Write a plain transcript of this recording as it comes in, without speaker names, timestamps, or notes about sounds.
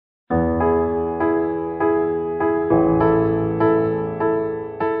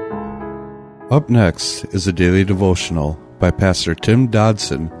Up next is a daily devotional by Pastor Tim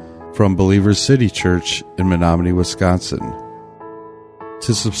Dodson from Believers City Church in Menominee, Wisconsin.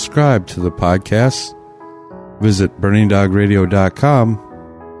 To subscribe to the podcast, visit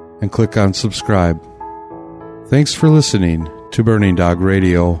burningdogradio.com and click on subscribe. Thanks for listening to Burning Dog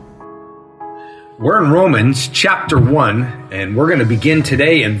Radio. We're in Romans chapter 1, and we're going to begin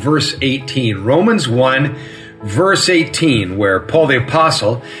today in verse 18. Romans 1, verse 18, where Paul the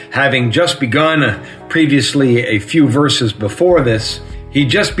Apostle, having just begun previously a few verses before this, he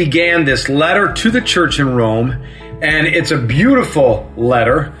just began this letter to the church in Rome, and it's a beautiful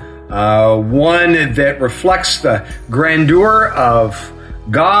letter, one that reflects the grandeur of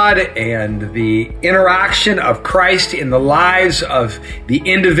God and the interaction of Christ in the lives of the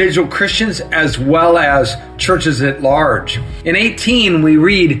individual Christians as well as churches at large. In 18, we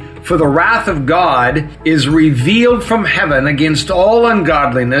read, "For the wrath of God is revealed from heaven against all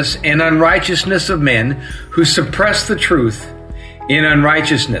ungodliness and unrighteousness of men who suppress the truth in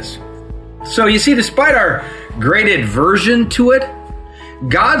unrighteousness." So you see, despite our great aversion to it,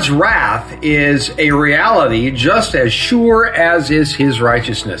 God's wrath is a reality just as sure as is his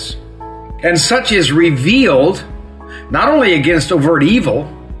righteousness. And such is revealed not only against overt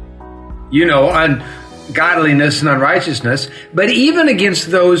evil, ungodliness and unrighteousness, but even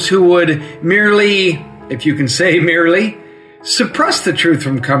against those who would merely, if you can say merely, suppress the truth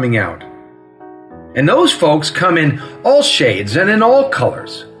from coming out. And those folks come in all shades and in all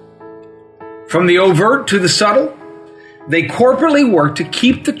colors. From the overt to the subtle, they corporately work to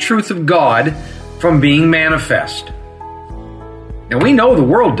keep the truth of God from being manifest. Now, we know the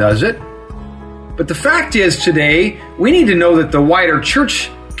world does it, but the fact is today, we need to know that the wider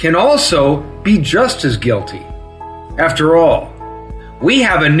church can also be just as guilty. After all, we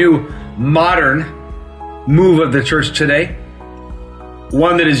have a new modern move of the church today,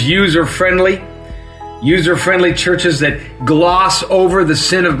 one that is user-friendly churches that gloss over the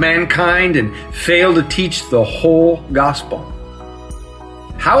sin of mankind and fail to teach the whole gospel.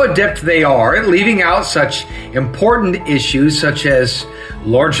 How adept they are at leaving out such important issues such as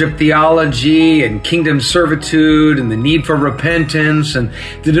lordship theology and kingdom servitude and the need for repentance and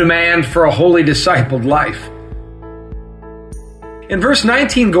the demand for a holy discipled life. In verse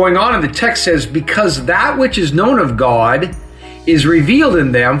 19 going on in the text says, "Because that which is known of God is revealed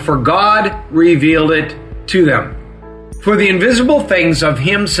in them, for God revealed it to them. For the invisible things of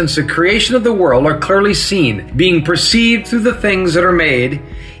him since the creation of the world are clearly seen, being perceived through the things that are made,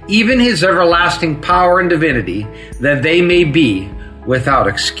 even his everlasting power and divinity, that they may be without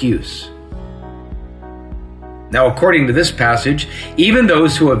excuse." Now, according to this passage, even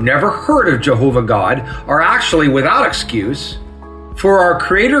those who have never heard of Jehovah God are actually without excuse, for our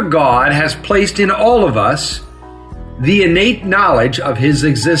Creator God has placed in all of us the innate knowledge of his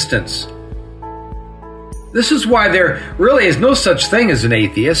existence. This is why there really is no such thing as an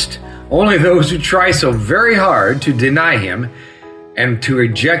atheist, only those who try so very hard to deny him and to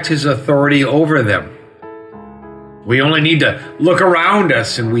reject his authority over them. We only need to look around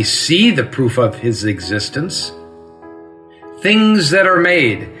us and we see the proof of his existence. Things that are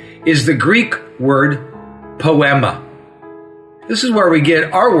made is the Greek word poema. This is where we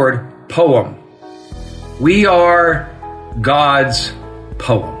get our word poem. We are God's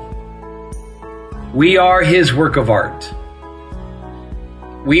poem. We are his work of art.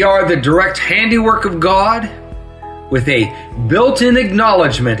 We are the direct handiwork of God with a built-in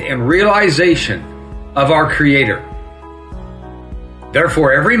acknowledgement and realization of our Creator.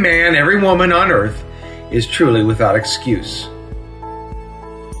 Therefore, every man, every woman on earth is truly without excuse.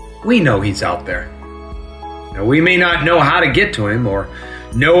 We know he's out there. Now, we may not know how to get to him or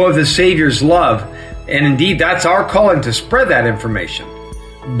know of the Savior's love, and indeed, that's our calling to spread that information.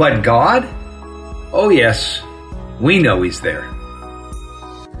 But God? Oh yes, we know he's there.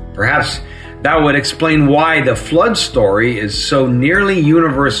 Perhaps that would explain why the flood story is so nearly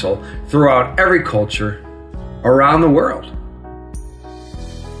universal throughout every culture around the world.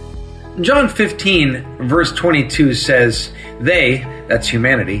 John 15, verse 22 says, "They," that's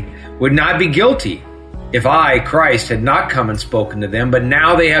humanity, "would not be guilty if I, Christ, had not come and spoken to them, but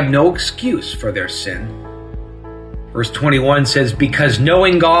now they have no excuse for their sin." Verse 21 says, "Because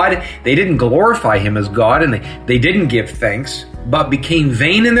knowing God, they didn't glorify him as God, and they didn't give thanks, but became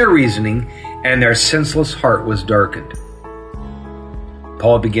vain in their reasoning, and their senseless heart was darkened."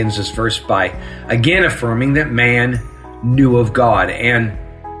 Paul begins this verse by again affirming that man knew of God and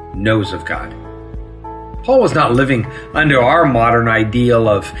knows of God. Paul was not living under our modern ideal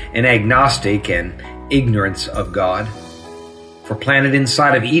of an agnostic and ignorance of God. For planted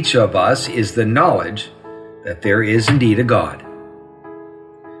inside of each of us is the knowledge that there is indeed a God.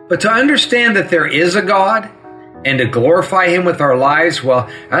 But to understand that there is a God and to glorify Him with our lives, well,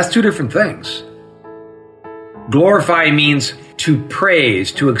 that's two different things. Glorify means to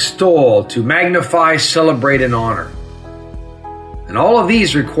praise, to extol, to magnify, celebrate, and honor. And all of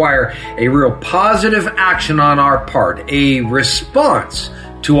these require a real positive action on our part, a response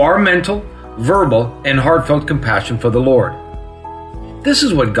to our mental, verbal, and heartfelt compassion for the Lord. This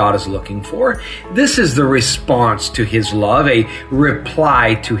is what God is looking for. This is the response to His love, a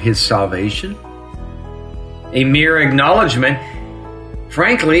reply to His salvation. A mere acknowledgement,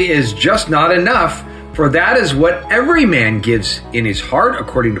 frankly, is just not enough, for that is what every man gives in his heart,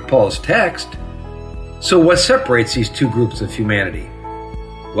 according to Paul's text. So what separates these two groups of humanity?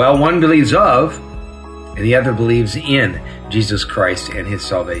 Well, one believes of, and the other believes in Jesus Christ and His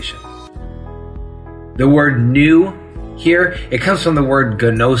salvation. The word new here, it comes from the word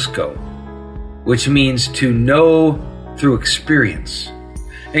gnosko, which means to know through experience.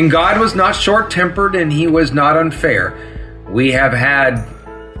 And God was not short-tempered and He was not unfair. We have had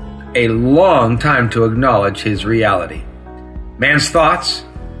a long time to acknowledge His reality. Man's thoughts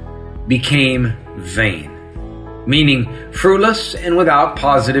became vain, meaning fruitless and without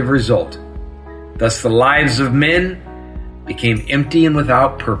positive result. Thus the lives of men became empty and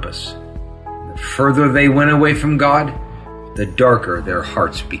without purpose. The further they went away from God, the darker their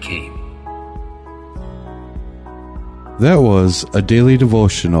hearts became. That was a daily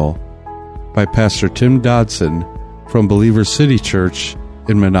devotional by Pastor Tim Dodson from Believer City Church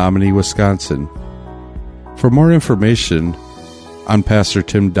in Menominee, Wisconsin. For more information on Pastor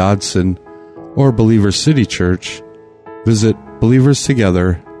Tim Dodson or Believer City Church, visit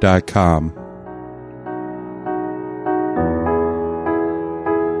believerstogether.com.